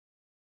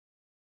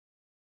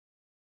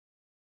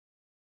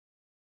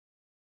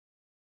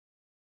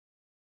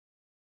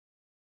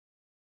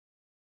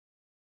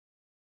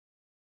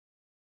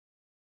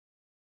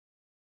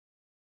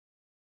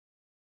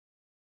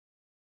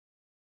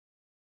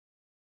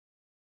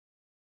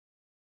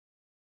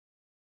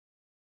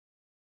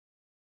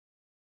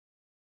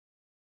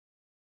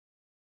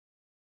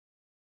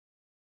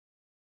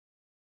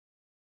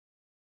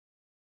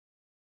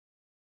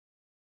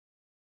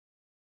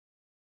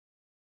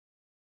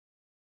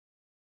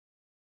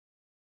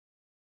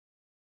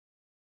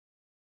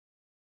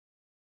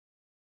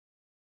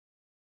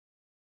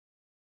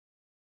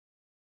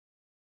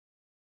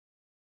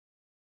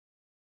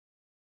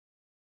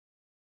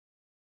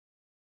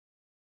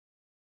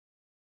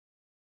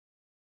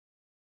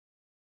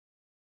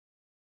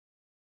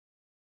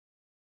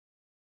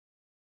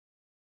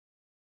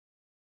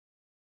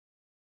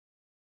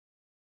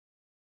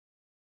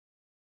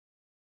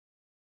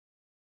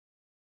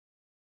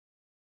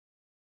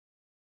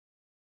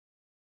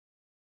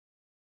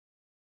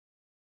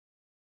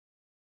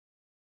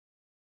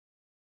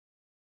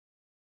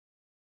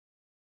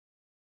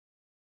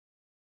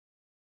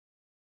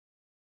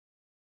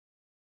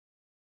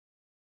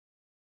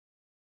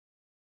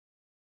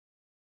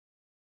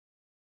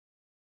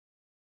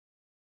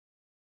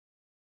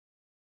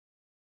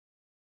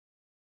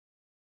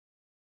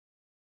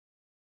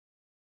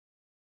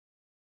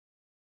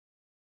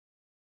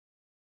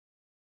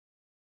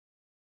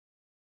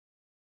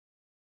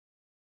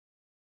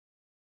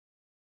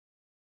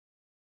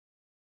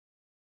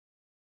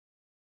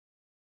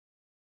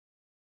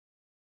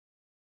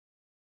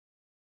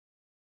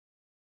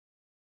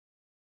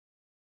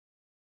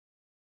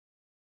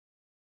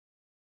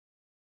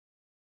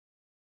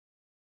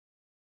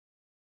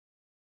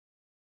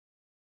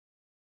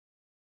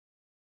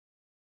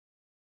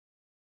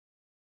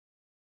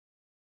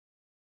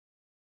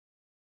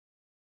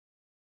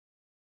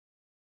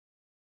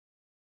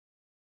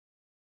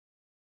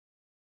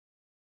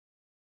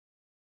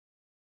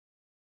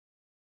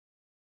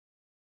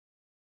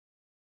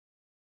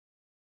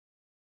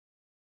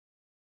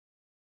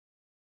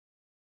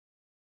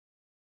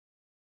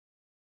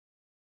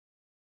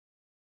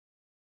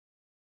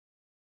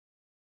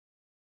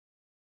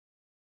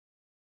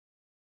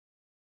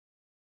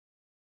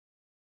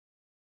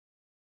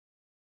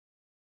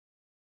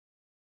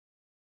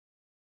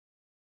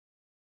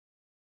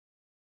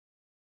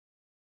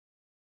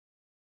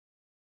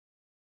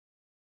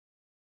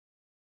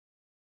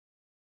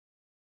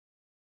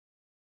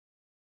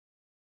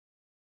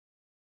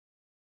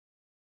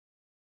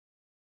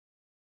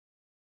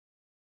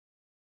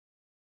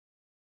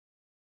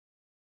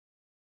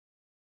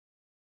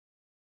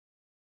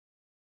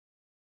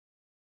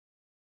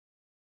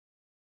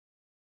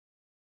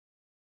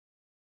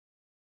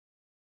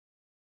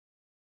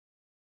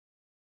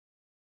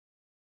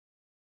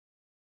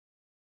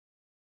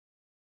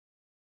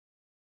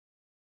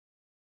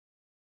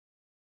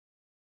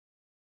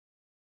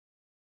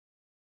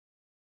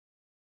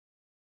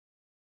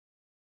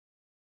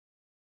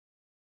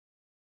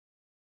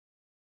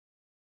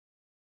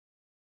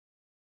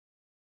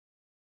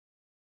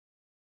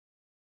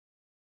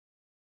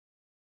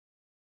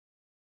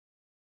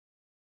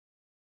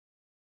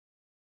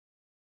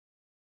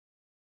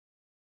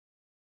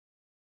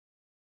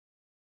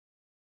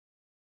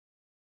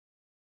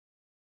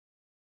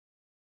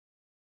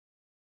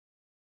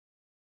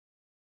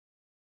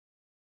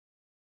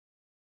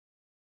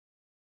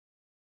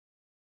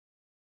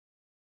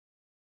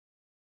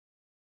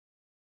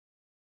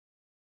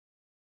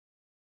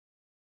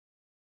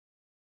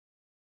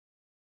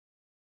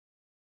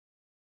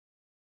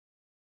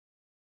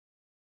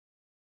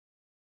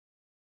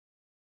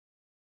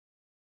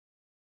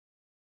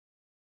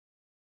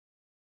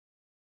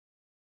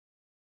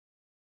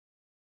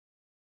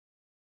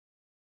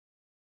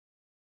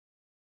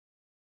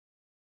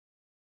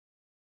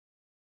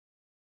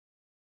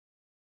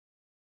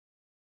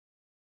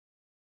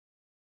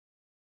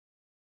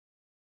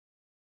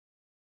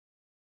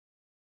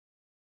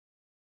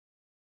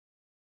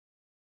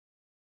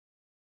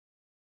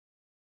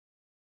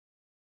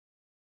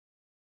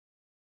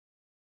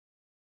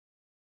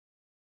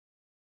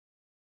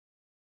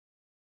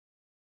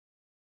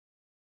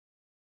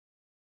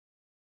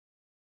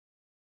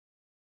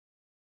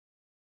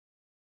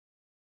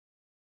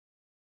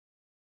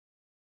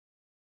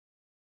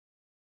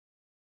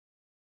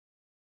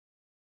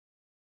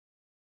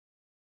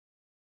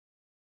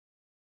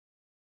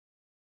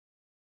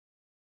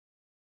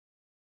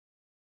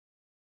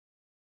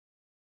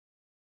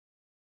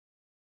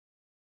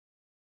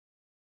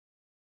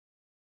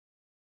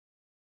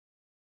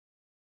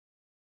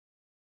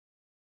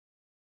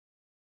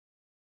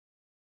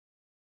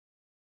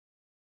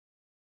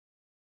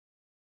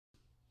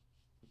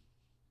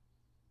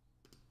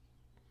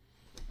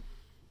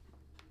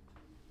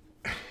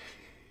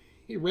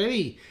You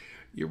ready?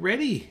 You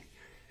ready?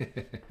 We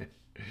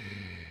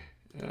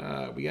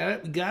got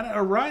it. We got it.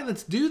 All right,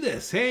 let's do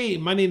this. Hey,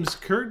 my name's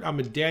Kurt. I'm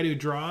a dad who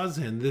draws,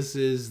 and this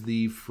is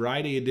the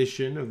Friday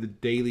edition of the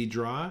Daily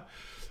Draw.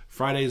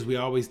 Fridays, we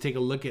always take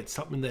a look at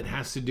something that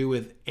has to do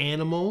with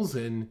animals,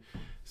 and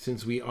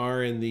since we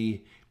are in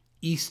the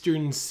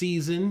Easter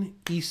season,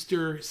 we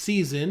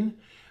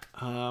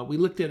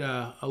looked at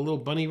a little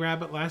bunny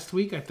rabbit last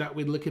week. I thought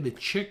we'd look at a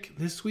chick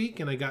this week,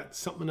 and I got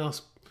something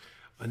else,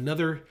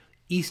 another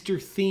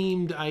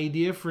Easter-themed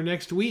idea for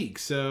next week.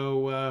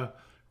 So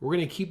we're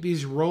going to keep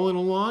these rolling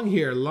along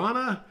here.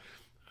 Lana,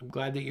 I'm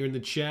glad that you're in the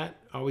chat.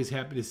 Always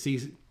happy to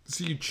see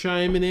you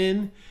chiming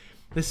in.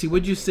 Let's see,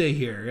 what'd you say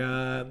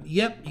here?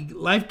 Yep,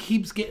 life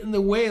keeps getting in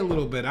the way a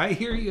little bit. I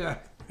hear you.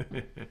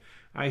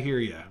 I hear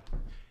you.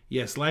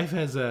 Yes, life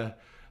has a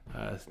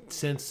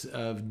sense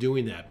of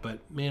doing that.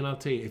 But, man, I'll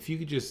tell you, if you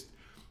could just,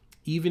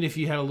 even if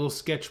you had a little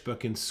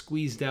sketchbook and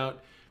squeezed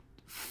out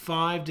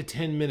 5 to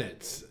 10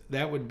 minutes,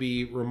 that would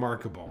be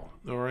remarkable.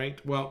 All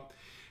right? Well,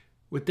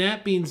 with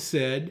that being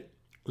said,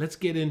 let's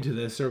get into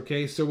this,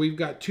 okay? So we've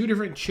got two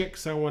different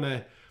chicks I want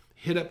to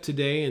hit up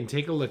today and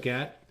take a look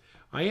at.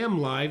 I am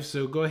live,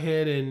 so go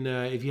ahead and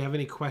if you have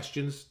any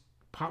questions,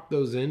 pop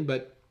those in.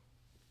 But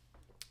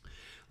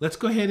let's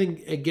go ahead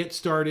and get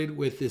started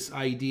with this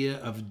idea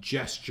of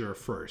gesture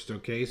first,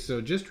 okay? So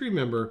just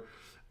remember,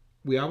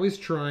 we always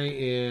try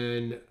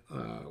and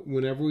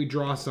whenever we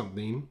draw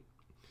something,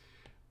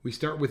 we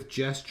start with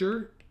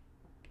gesture,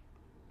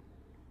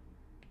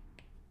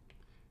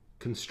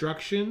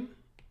 construction,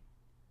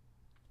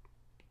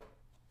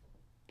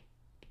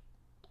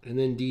 and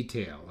then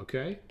detail,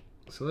 okay?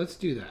 So let's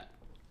do that.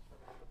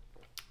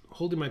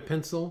 Holding my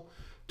pencil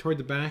toward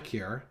the back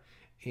here,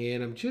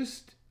 and I'm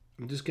just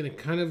going to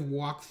kind of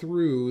walk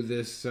through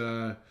this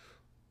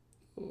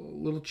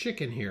little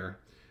chicken here,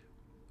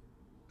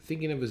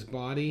 thinking of his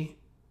body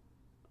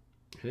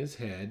and his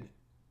head,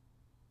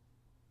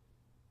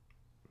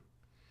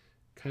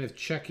 kind of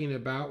checking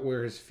about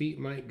where his feet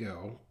might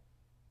go.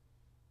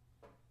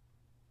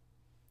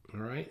 All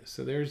right,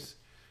 so there's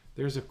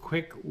a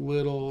quick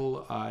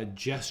little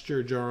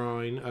gesture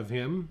drawing of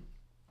him.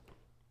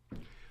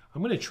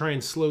 I'm going to try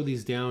and slow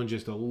these down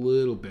just a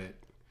little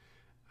bit.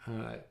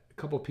 A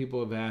couple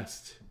people have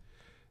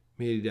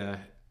made a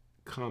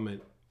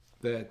comment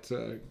that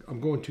I'm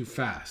going too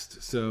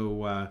fast.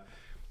 So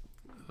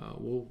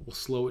we'll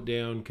slow it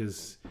down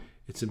because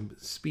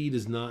speed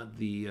is not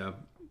the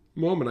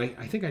moment.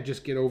 I think I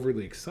just get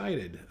overly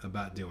excited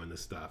about doing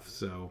this stuff.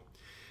 So,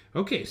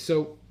 okay,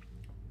 so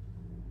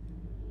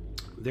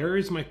there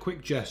is my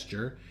quick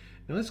gesture.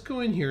 Now let's go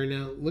in here.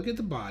 Now look at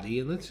the body,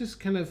 and let's just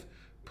kind of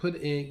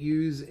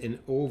use an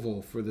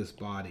oval for this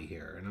body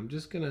here. And I'm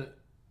just gonna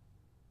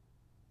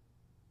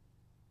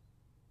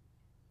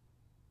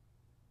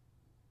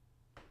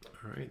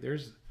all right,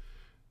 there's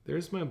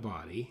my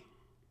body.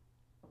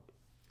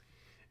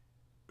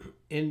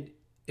 And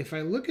if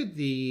I look at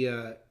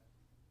the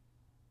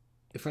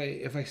if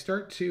I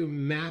start to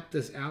map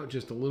this out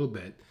just a little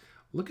bit,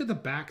 look at the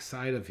back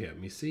side of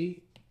him. You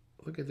see?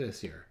 Look at this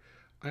here.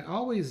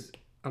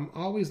 I'm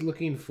always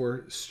looking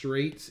for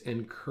straights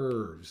and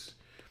curves.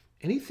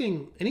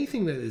 Anything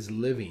that is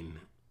living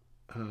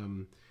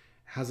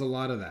has a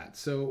lot of that.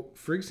 So,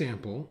 for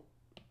example,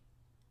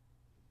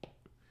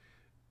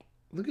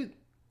 look at,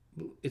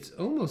 it's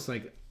almost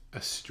like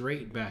a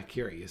straight back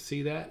here. You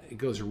see that? It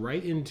goes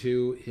right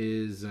into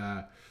his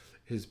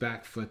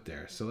back foot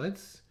there. So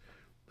let's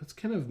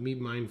kind of be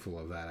mindful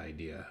of that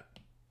idea.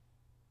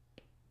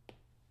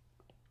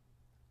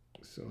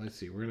 So let's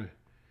see. We're gonna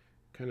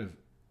kind of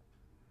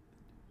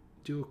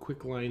do a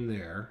quick line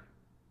there.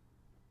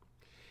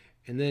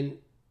 And then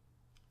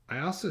I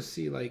also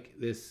see like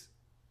this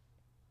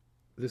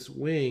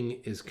wing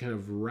is kind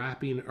of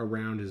wrapping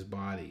around his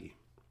body.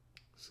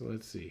 So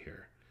let's see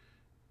here.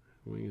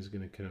 The wing is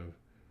going to kind of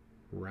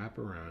wrap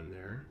around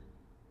there.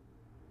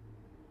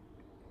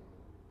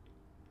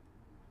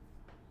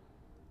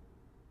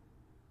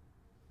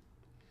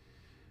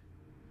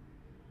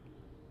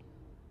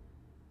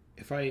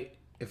 If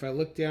I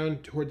look down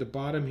toward the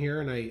bottom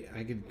here, and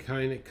I could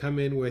kind of come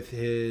in with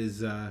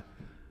his oh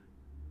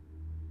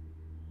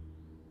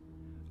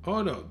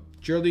no,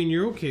 Geraldine,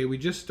 you're okay. We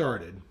just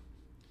started.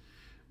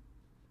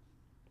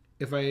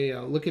 If I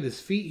look at his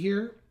feet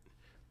here,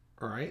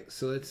 all right,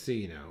 so let's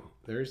see now.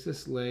 There's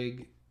this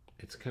leg.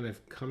 It's kind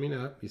of coming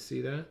up. You see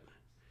that?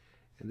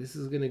 And this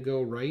is going to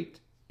go right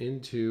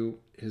into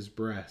his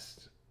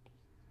breast.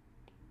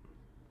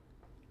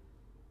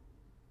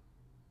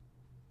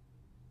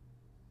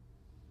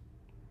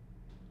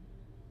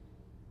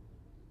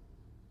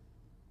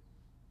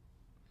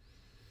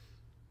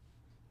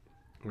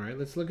 All right,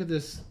 let's look at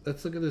this.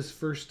 Let's look at this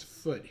first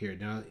foot here.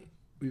 Now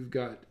we've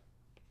got,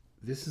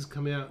 this is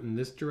coming out in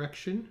this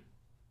direction.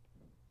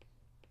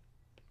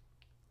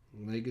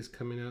 Leg is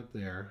coming out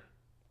there.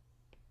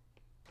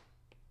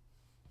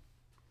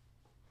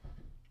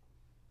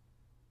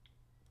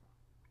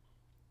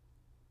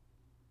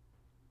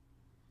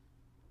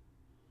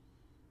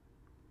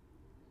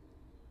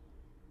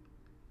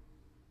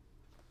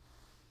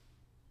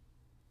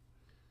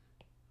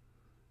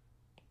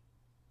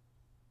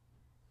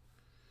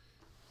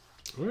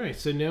 All right,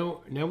 so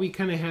now we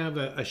kind of have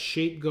a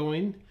shape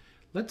going.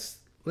 Let's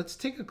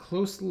take a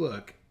close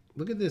look.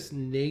 Look at this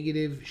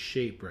negative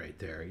shape right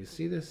there. You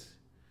see this?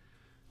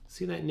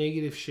 See that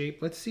negative shape?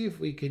 Let's see if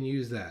we can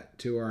use that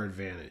to our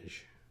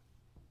advantage.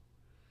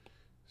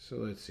 So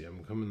let's see,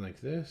 I'm coming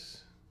like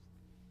this.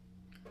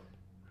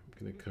 I'm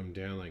gonna come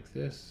down like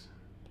this.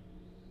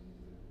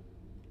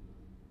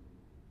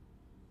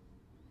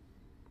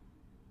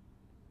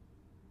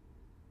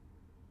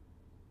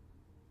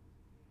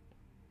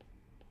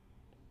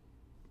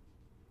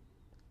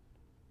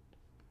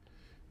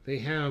 They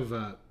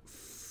have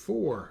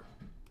four.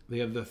 They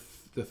have the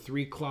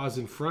three claws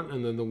in front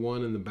and then the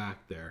one in the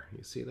back there.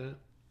 You see that?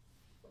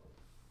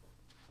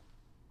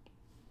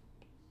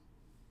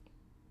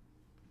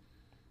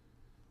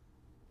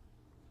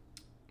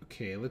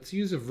 Okay, let's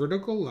use a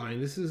vertical line.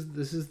 This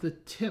is the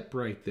tip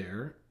right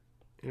there.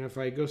 And if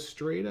I go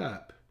straight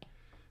up,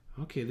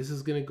 okay, this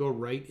is going to go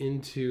right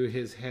into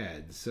his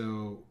head.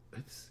 So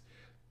let's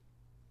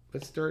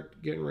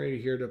start getting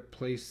ready here to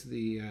place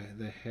the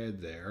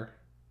head there.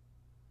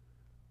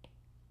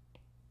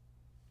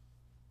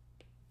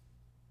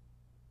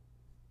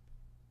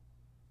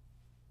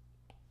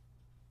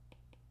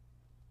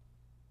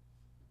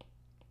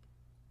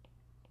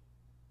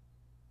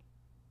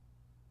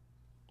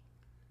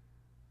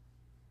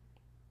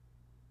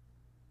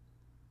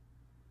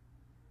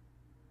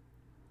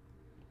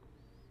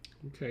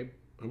 Okay,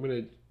 I'm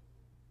gonna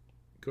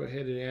go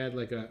ahead and add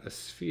like a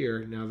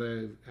sphere now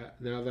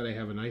that I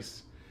have a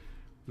nice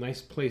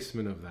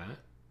placement of that.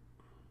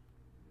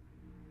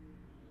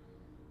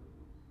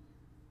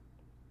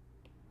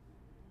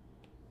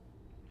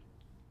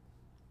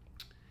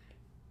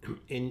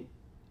 And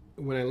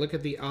when I look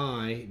at the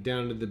eye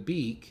down to the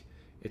beak,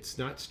 it's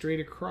not straight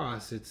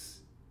across.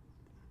 It's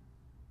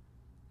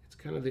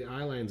kind of the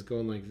eye line's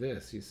going like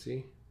this. You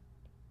see?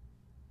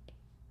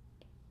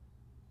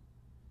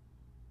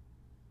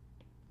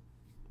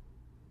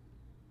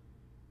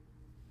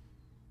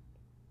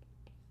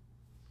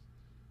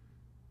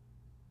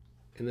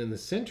 And then the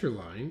center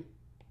line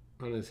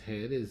on his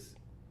head is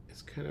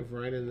kind of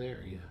right in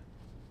there, yeah.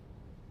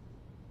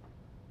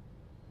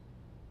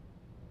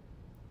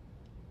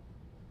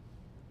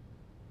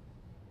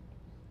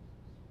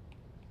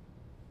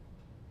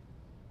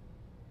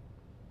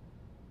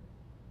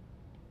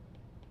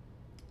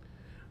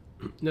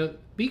 Now,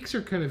 beaks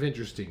are kind of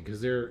interesting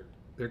because they're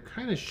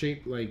kind of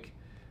shaped like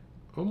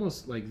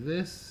almost like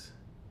this.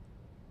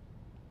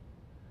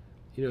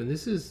 You know, and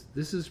this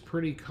is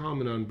pretty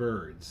common on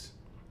birds.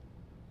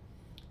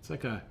 It's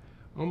like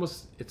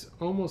it's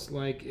almost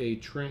like a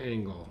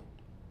triangle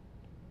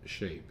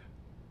shape.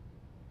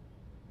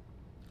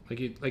 Like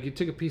you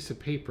took a piece of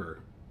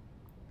paper.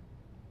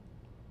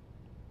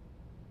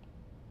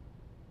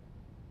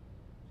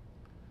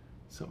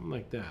 Something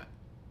like that.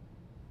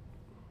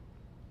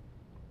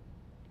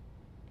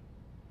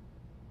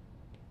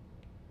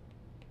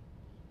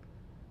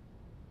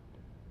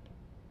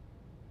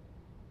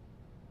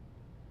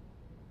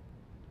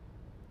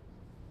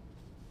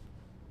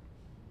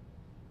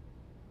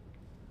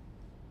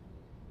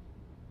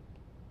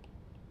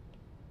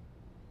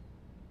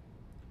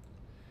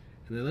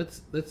 And then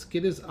let's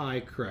get his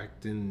eye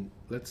correct, and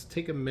let's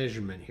take a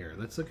measurement here.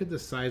 Let's look at the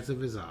size of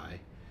his eye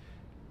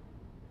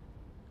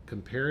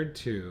compared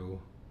to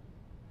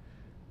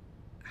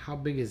how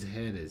big his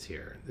head is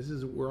here.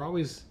 We're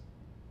always,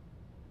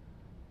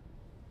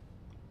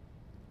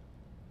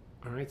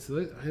 all right,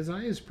 so his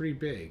eye is pretty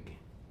big.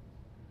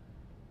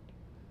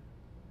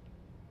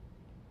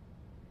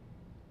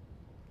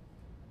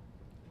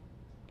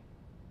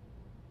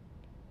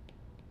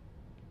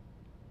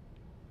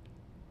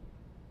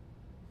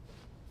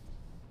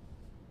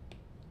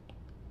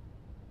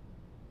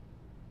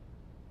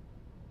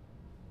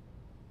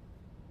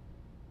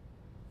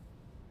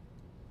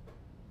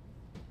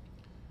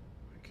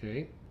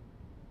 Okay.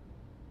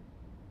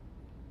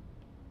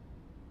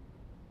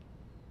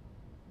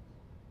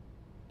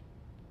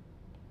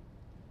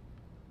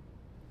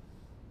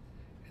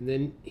 And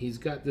then he's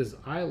got this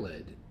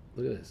eyelid.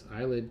 Look at this.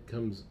 Eyelid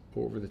comes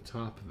over the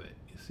top of it.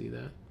 You see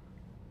that?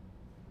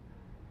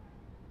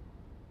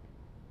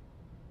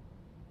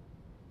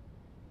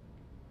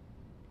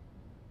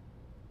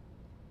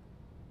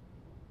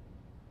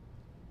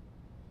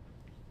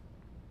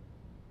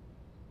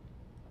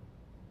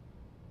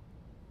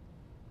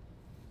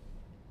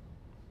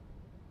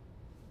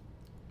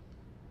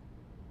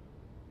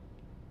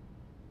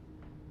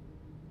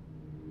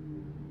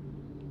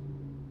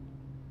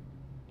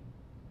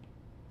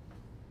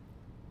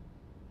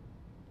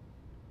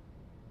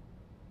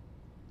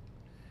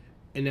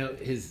 And now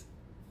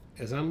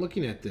as I'm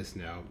looking at this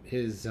now,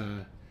 his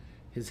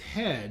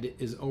head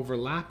is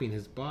overlapping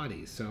his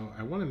body. So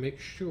I want to make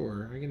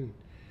sure I can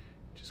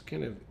just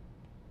kind of,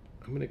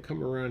 I'm going to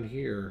come around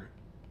here.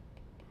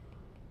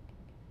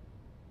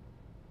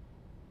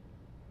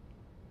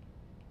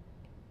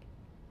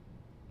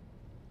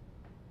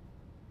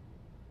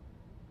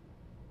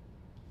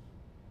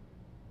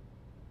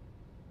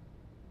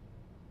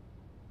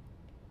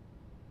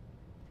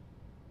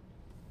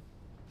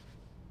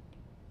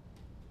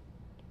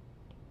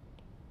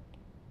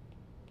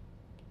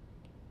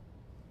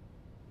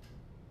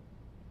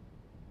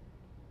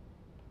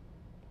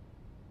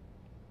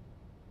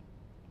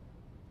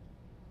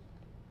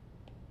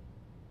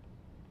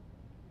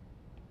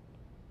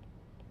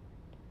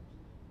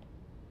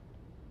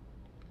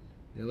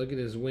 Now look at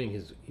his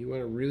wing. You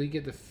want to really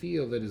get the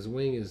feel that his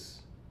wing is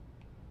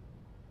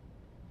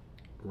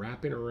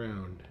wrapping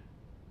around.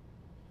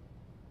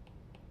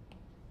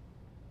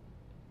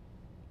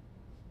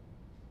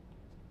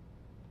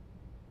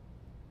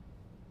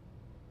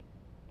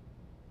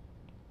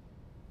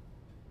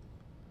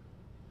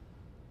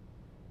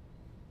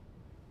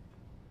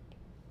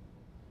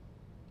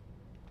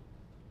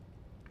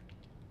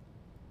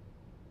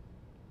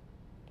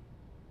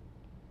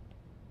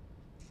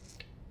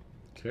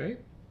 Okay.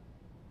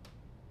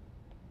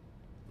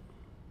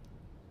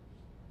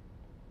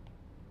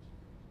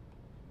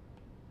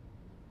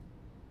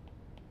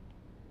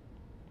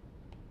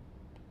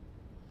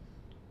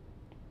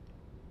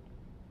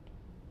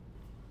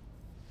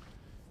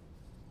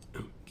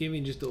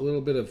 Giving just a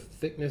little bit of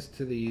thickness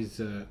to these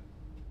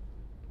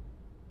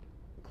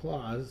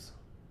claws.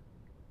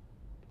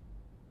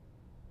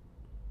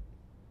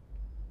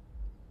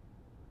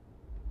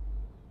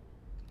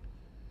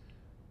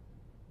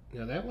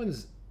 Now that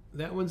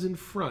one's in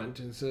front,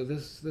 and so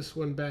this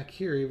one back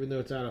here, even though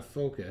it's out of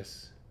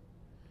focus,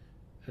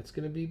 that's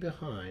going to be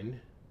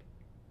behind.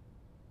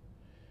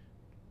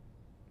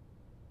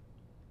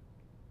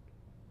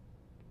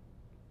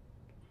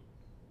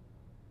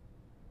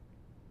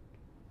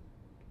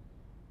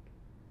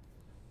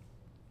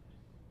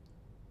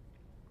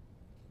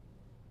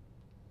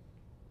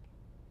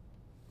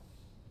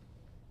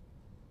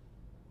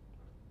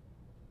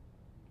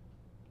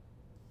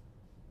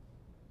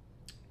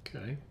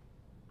 Okay.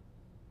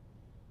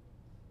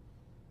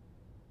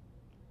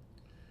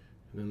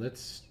 And then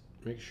let's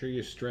make sure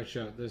you stretch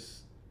out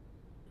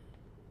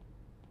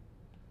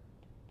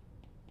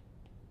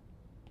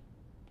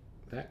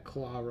that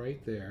claw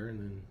right there, and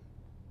then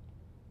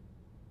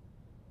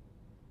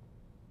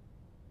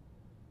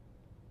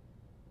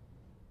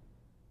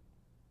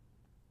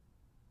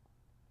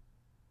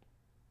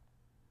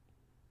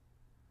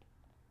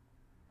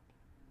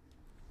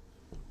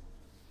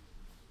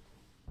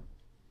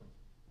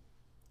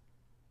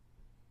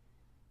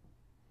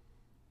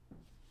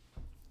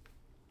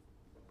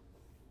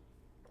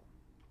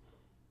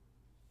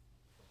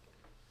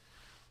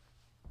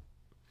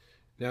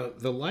now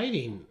the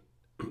lighting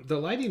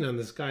on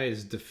this guy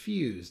is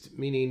diffused,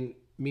 meaning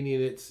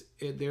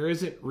there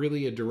isn't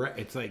really a direct,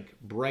 it's like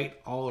bright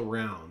all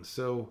around.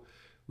 So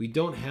we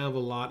don't have a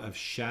lot of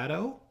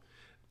shadow,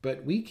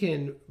 but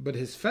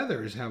his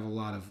feathers have a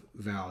lot of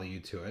value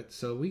to it.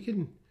 So we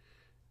can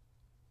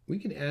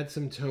add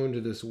some tone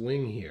to this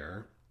wing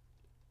here.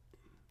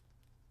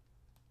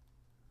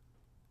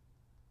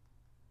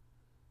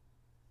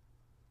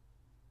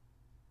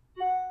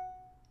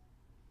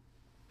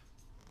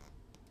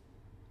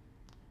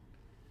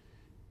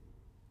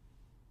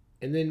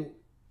 And then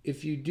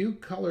if you do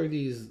color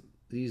these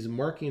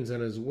markings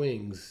on his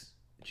wings,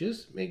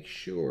 just make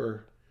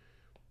sure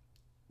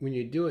when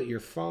you do it, you're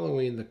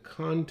following the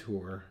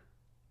contour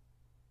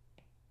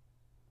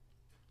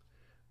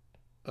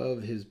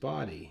of his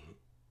body.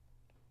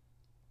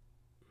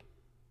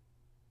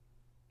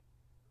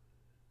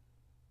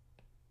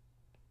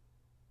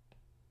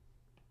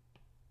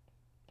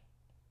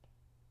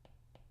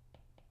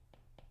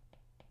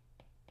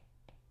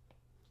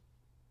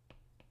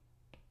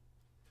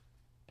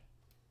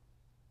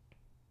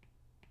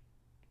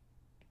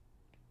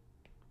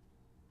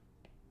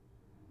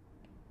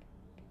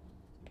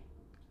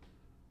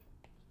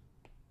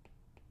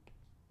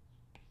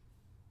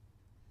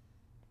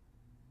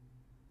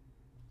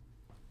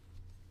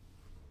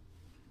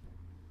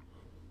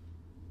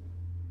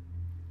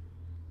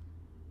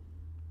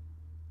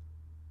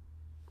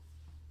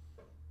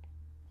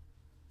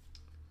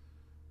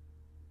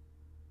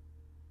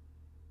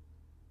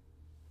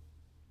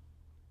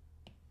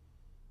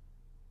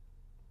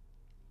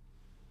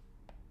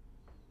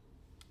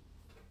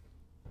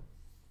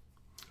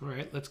 All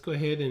right, let's go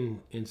ahead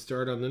and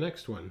start on the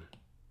next one.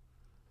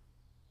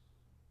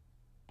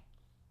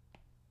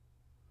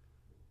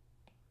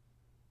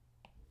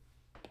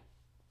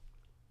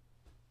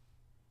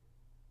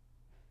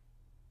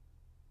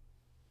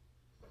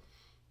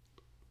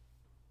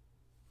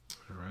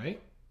 All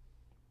right,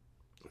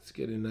 let's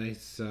get a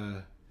nice,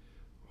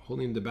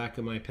 holding the back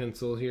of my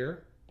pencil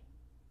here.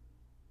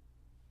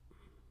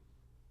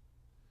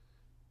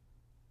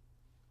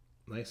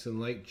 Nice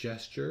and light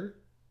gesture.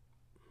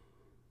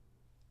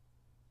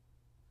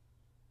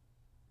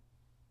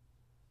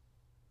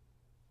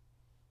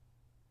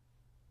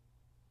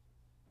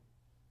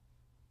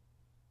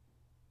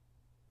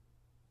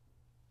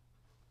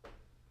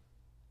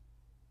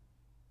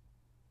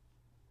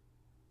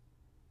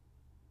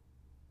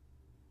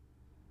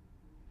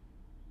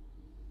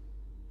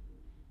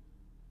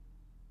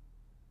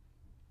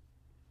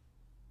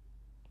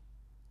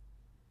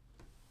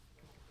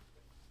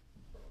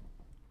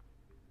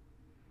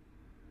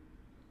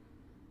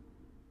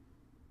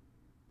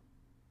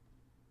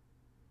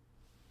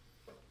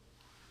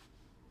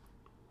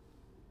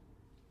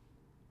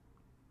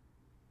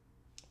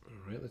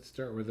 All right, let's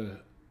start with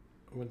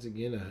once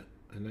again,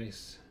 a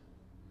nice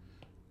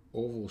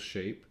oval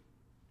shape.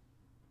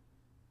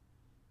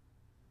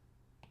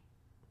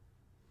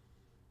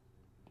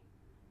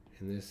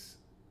 And this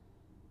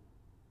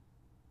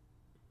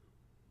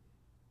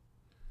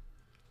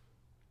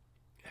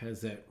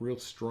has that real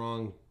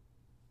strong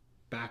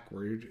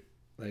backward,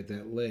 like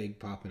that leg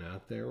popping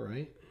out there,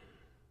 right?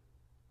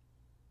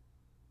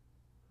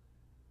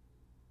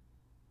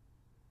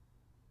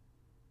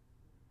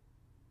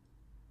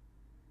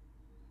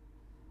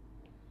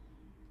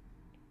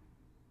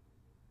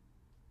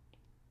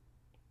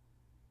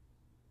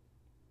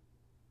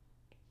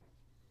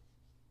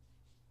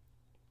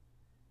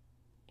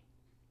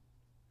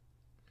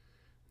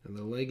 And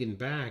the leg and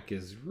back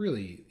is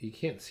really, you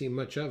can't see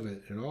much of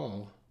it at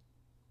all.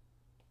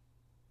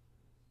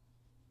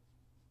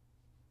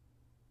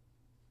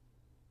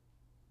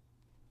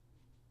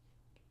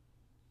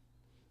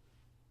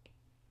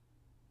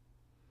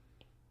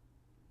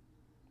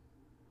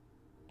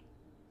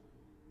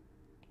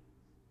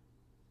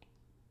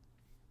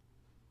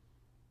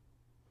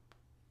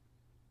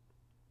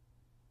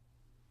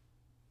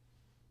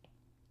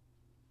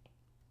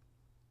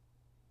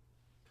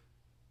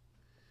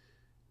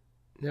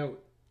 Now,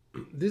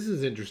 this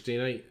is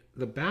interesting.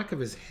 The back of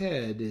his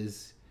head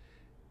is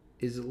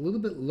a little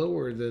bit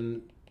lower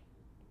than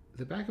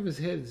the back of his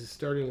head is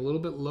starting a little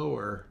bit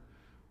lower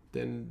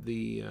than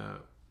the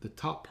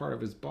top part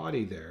of his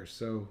body there.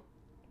 So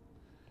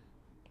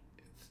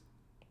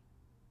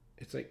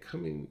it's like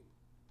coming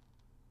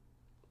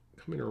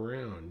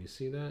around. You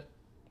see that?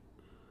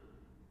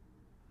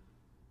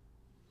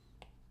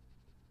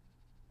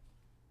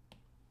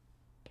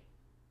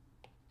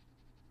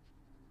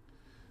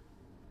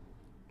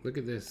 Look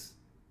at this.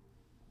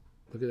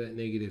 Look at that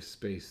negative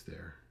space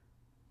there.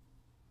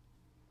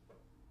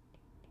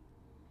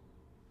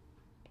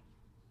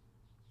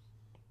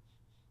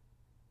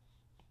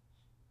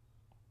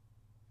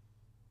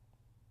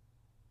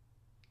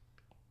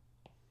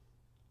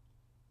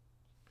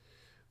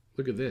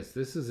 Look at this.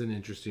 This is an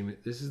interesting,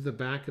 this is the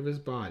back of his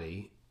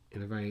body.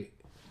 And if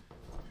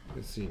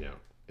let's see now.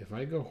 If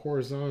I go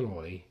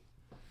horizontally,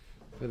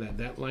 look at that.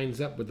 That lines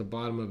up with the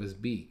bottom of his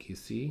beak, you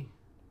see?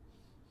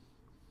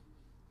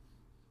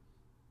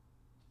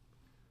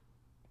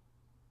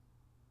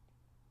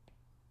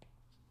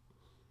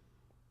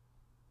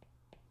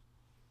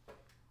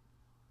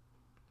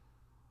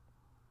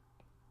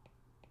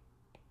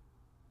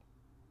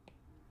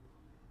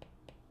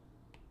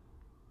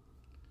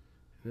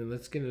 And then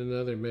let's get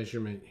another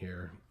measurement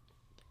here.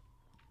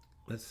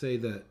 Let's say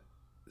the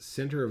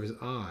center of his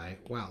eye.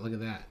 Wow, look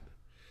at that.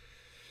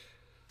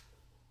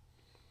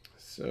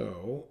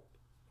 So,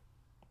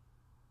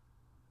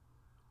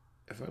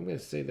 if I'm going to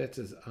say that's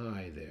his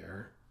eye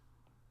there.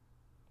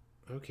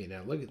 Okay,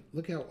 now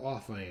look how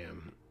off I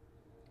am.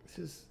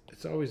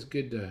 It's always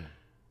good to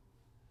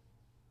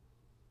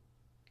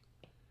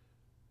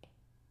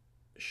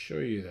show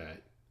you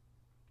that.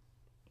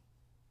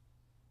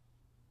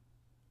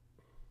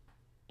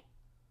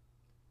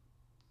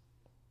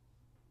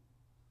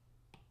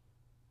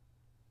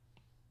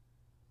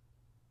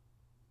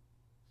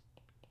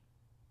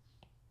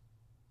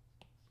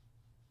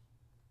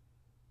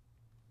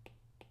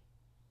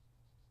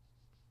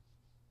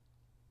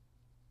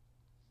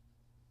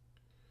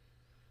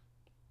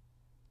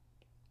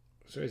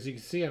 So as you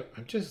can see,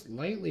 I'm just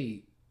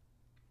lightly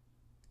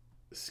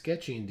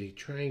sketching to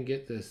try and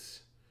get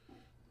this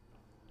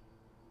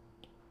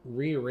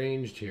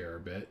rearranged here a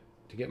bit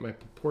to get my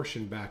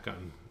proportion back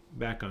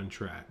on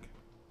track.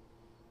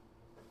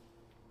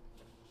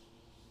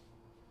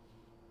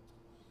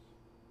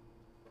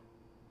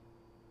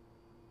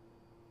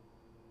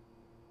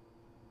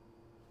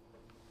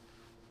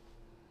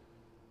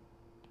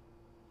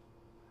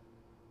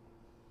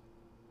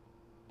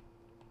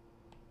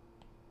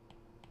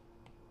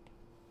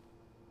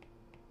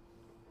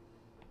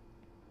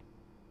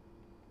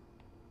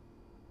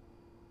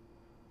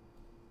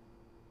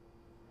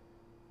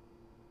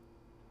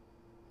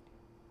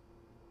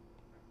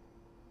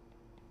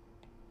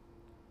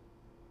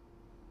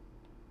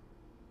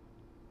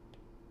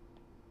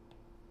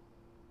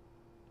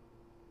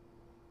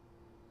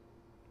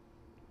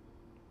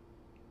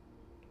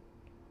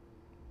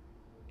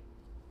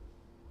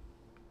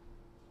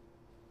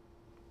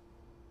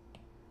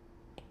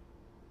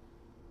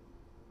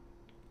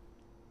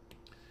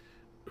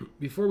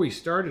 Before we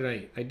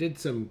started, I did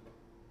some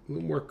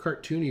little more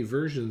cartoony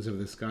versions of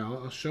this guy.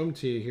 I'll show them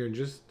to you here in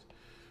just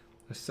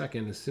a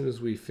second as soon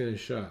as we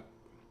finish up.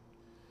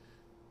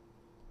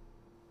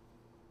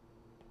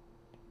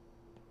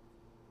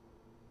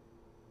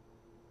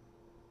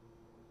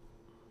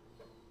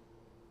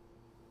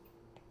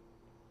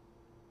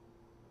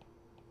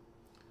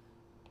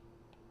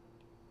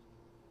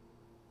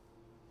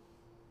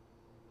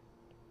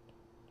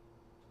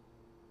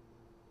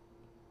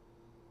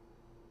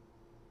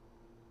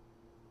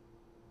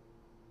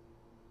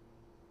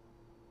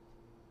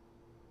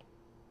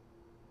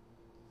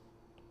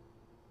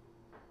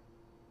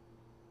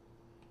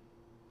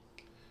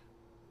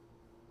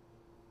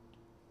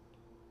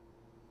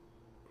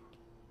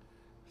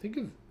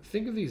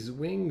 Think of these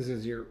wings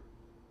as you're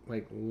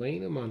like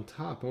laying them on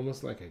top,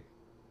 almost like a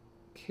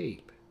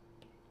cape.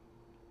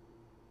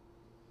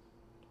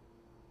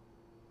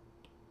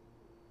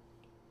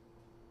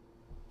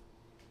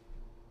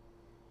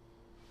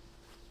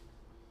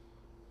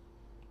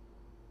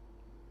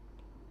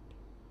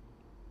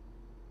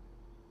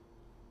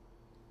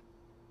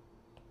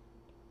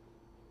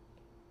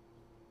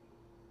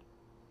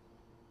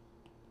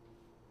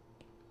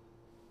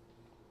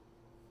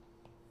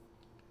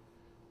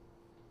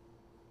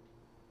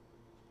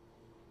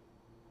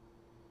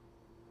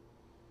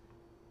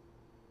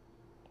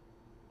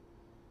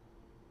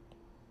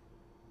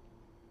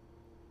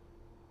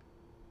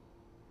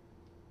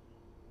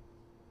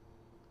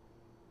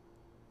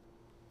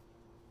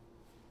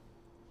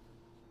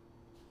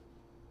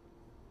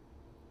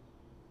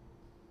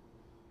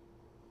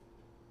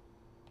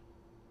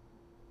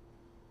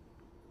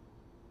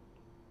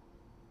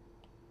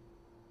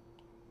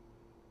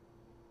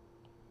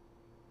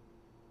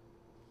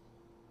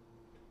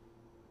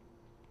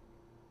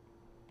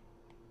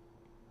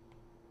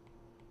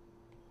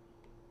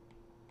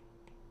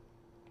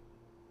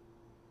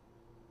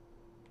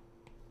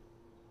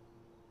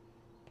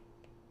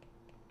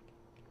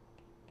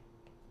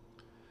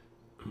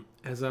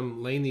 as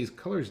I'm laying these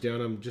colors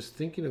down, I'm just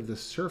thinking of the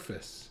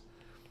surface.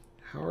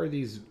 How are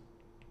the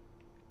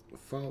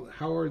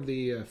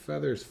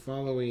feathers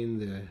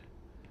following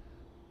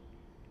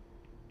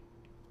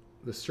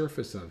the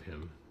surface of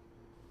him?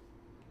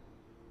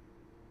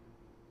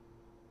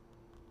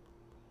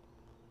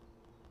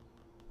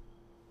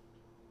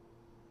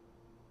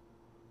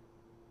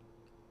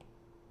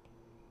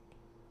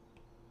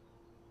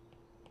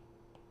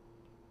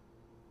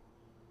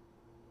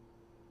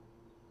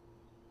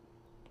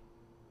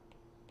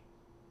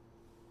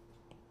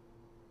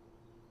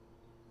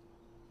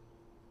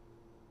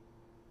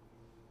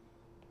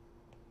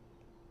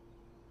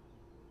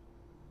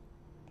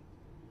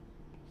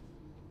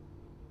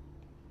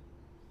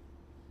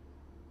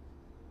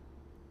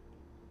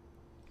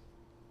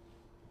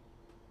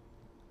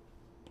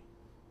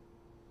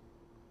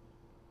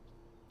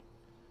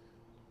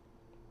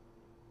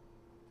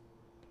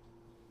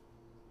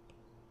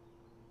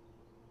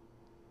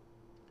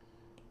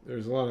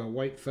 There's a lot of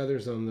white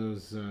feathers on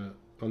those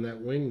on that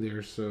wing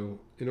there, so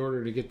in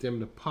order to get them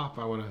to pop,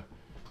 I want to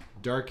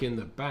darken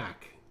the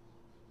back,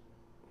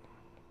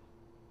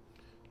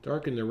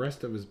 darken the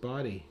rest of his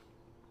body.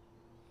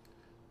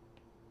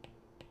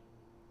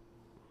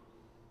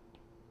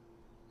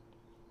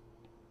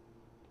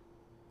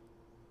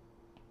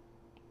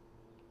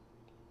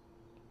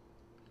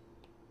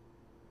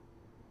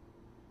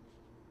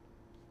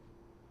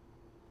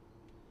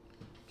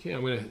 Okay,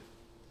 I'm going to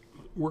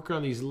work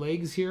on these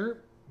legs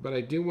here. But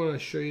I do want to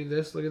show you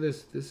this. Look at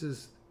this. This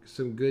is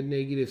some good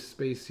negative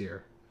space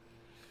here.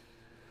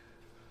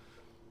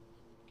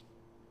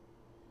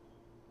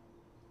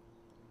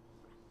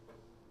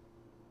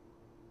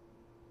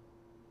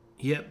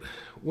 Yep,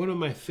 one of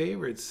my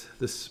favorites,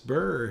 the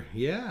spur.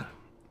 Yeah,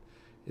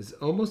 is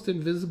almost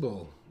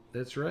invisible.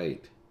 That's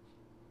right.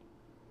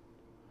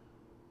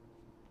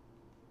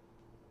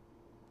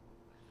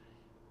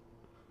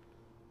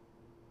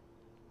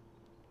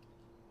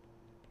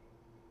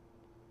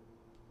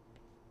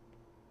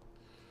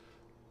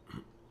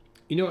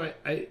 You know,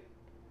 I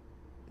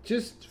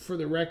just for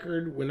the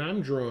record, when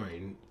I'm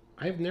drawing,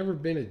 I've never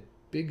been a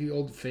big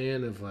old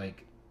fan of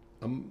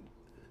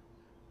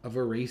of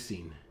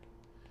erasing.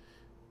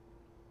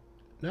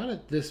 Not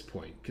at this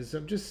point, because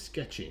I'm just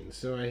sketching.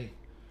 So I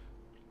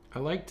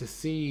like to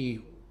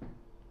see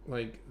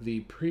like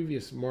the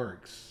previous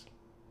marks.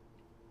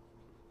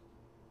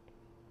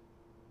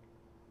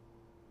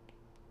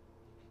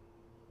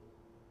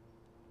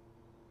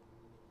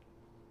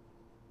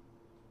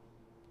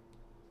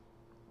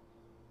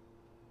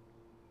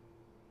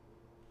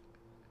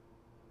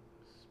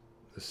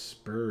 The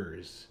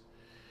spurs.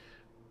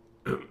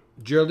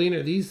 Geraldine,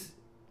 are these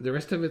the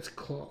rest of it's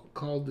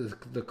called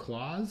the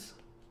claws?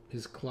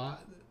 His claw.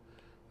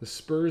 The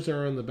spurs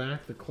are on the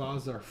back. The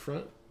claws are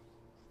front.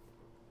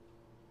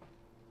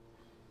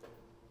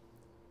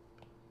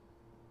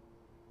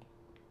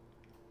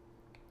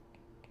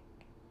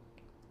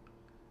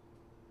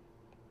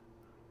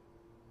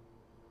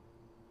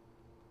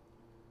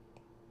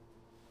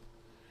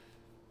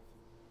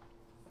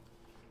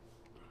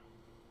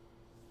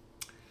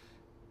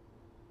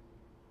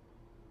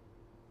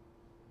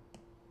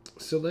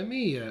 So let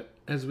me,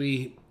 as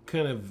we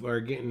kind of are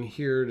getting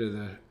here to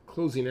the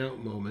closing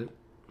out moment,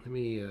 let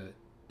me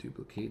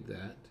duplicate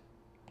that.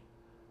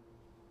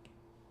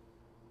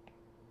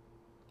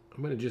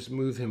 I'm going to just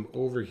move him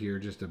over here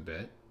just a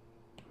bit.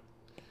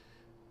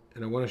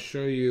 And I want to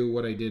show you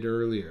what I did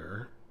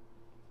earlier.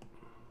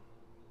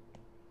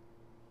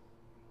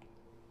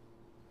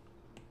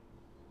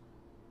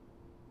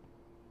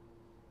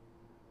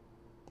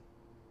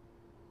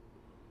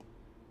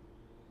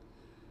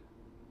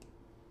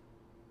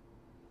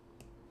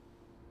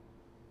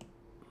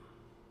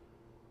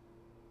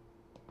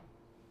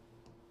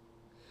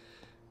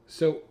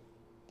 So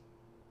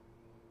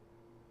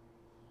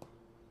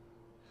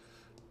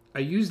I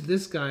use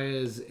this guy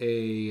as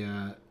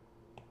a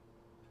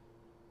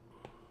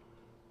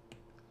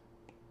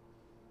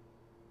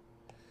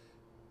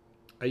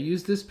I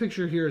use this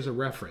picture here as a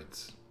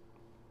reference.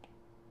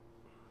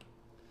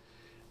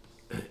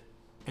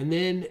 And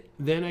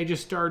then I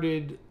just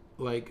started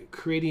like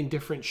creating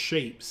different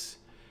shapes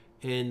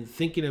and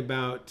thinking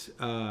about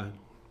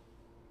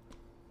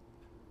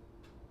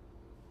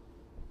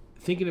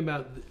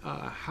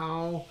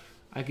how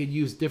I could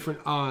use different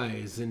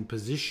eyes and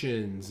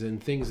positions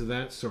and things of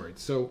that sort.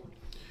 So,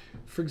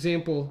 for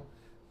example,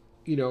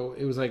 you know,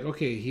 it was like,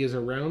 okay, he has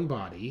a round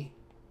body.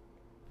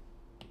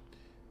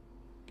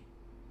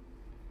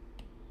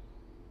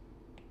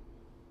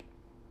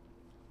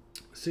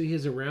 So he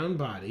has a round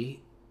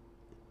body,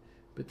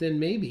 but then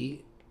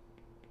maybe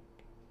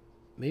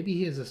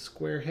he has a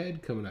square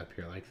head coming up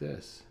here like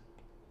this.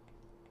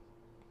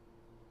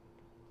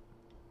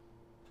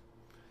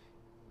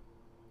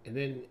 And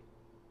then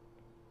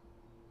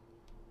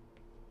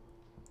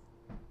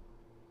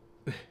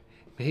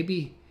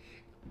maybe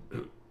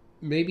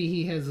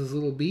he has his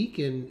little beak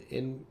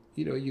and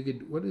you know, you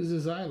could, what is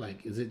his eye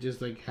like? Is it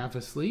just like half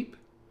asleep?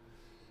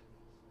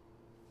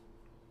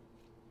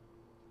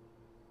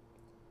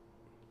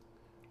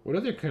 What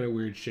other kind of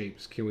weird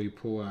shapes can we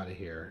pull out of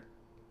here?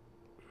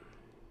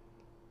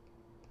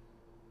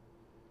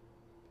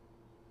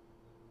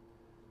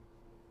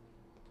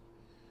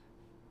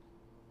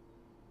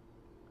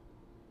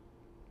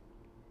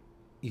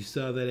 You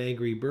saw that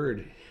angry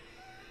bird.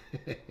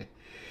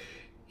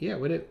 Yeah,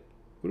 what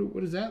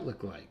does that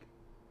look like?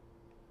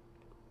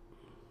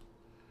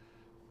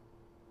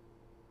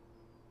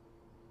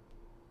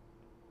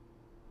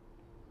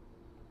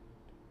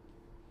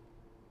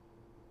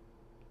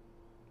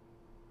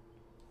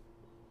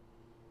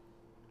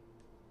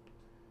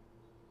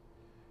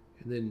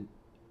 And then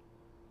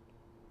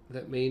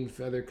that main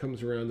feather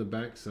comes around the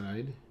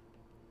backside.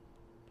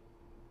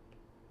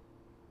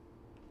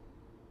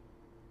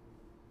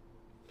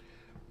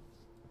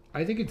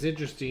 I think it's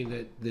interesting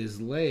that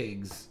his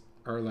legs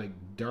are like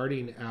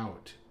darting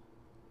out.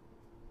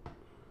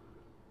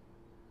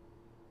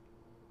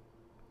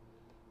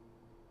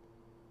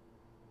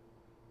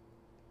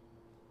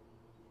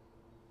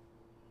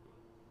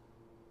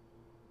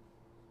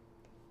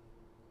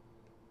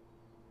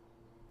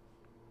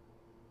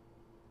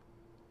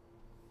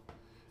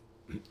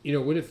 You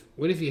know, what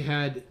if you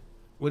had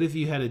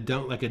a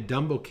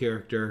Dumbo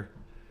character?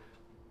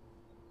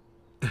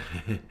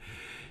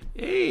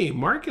 Hey,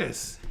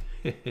 Marcus.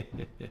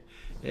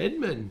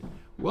 Edmund,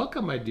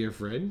 welcome, my dear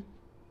friend.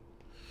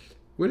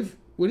 What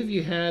if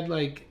you had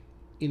like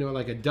a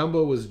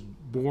Dumbo was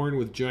born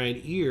with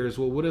giant ears?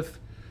 Well, what if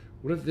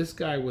this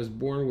guy was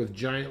born with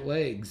giant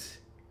legs,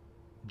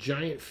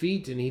 giant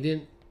feet, and he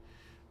didn't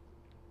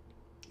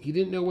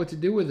know what to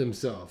do with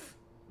himself?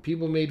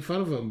 People made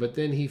fun of him, but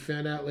then he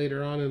found out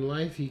later on in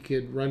life he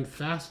could run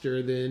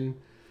faster than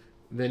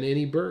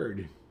any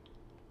bird.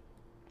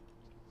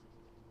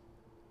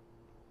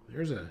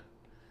 There's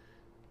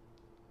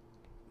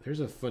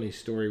a funny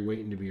story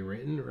waiting to be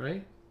written,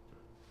 right?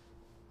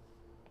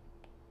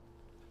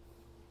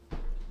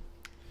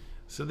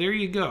 So there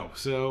you go.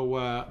 So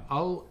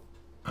I'll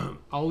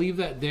leave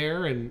that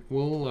there, and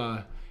we'll.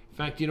 In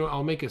fact,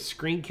 I'll make a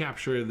screen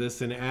capture of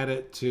this and add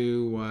it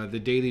to the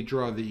daily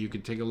draw that you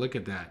could take a look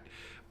at that.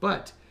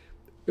 But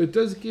it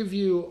does give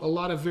you a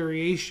lot of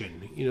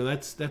variation.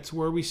 That's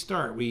where we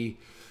start. We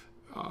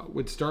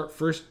would start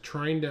first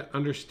trying to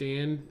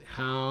understand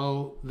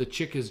how the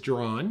chick is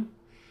drawn,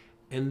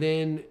 and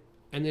then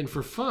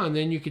for fun,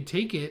 then you could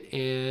take it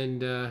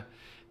and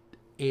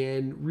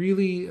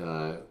really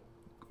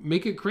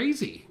make it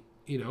crazy.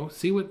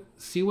 See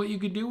what you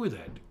could do with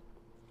it.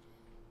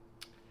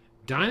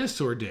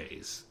 Dinosaur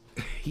days.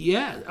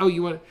 Yeah. Oh,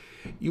 you want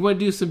to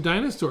do some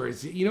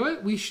dinosaurs? You know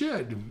what? We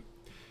should.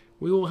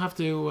 We will have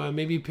to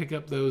maybe pick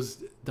up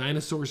those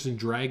Dinosaurs and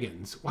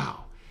Dragons.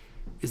 Wow.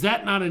 Is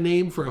that not a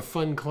name for a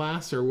fun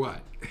class or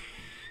what?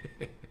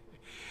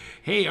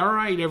 Hey, all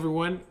right,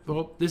 everyone.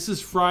 Well, this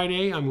is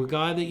Friday. I'm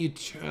glad that you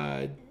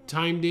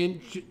tuned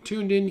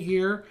in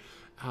here.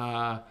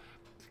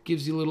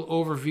 Gives you a little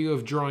overview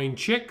of drawing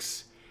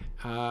chicks.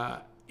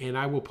 And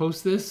I will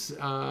post this.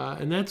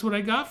 And that's what I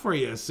got for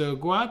you. So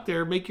go out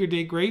there, make your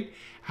day great.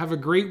 Have a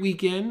great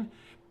weekend.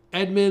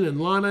 Edmund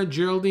and Lana,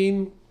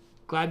 Geraldine,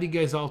 glad you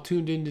guys all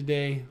tuned in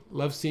today.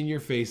 Love seeing your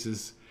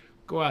faces.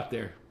 Go out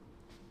there.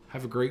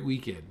 Have a great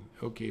weekend.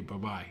 Okay,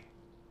 bye-bye.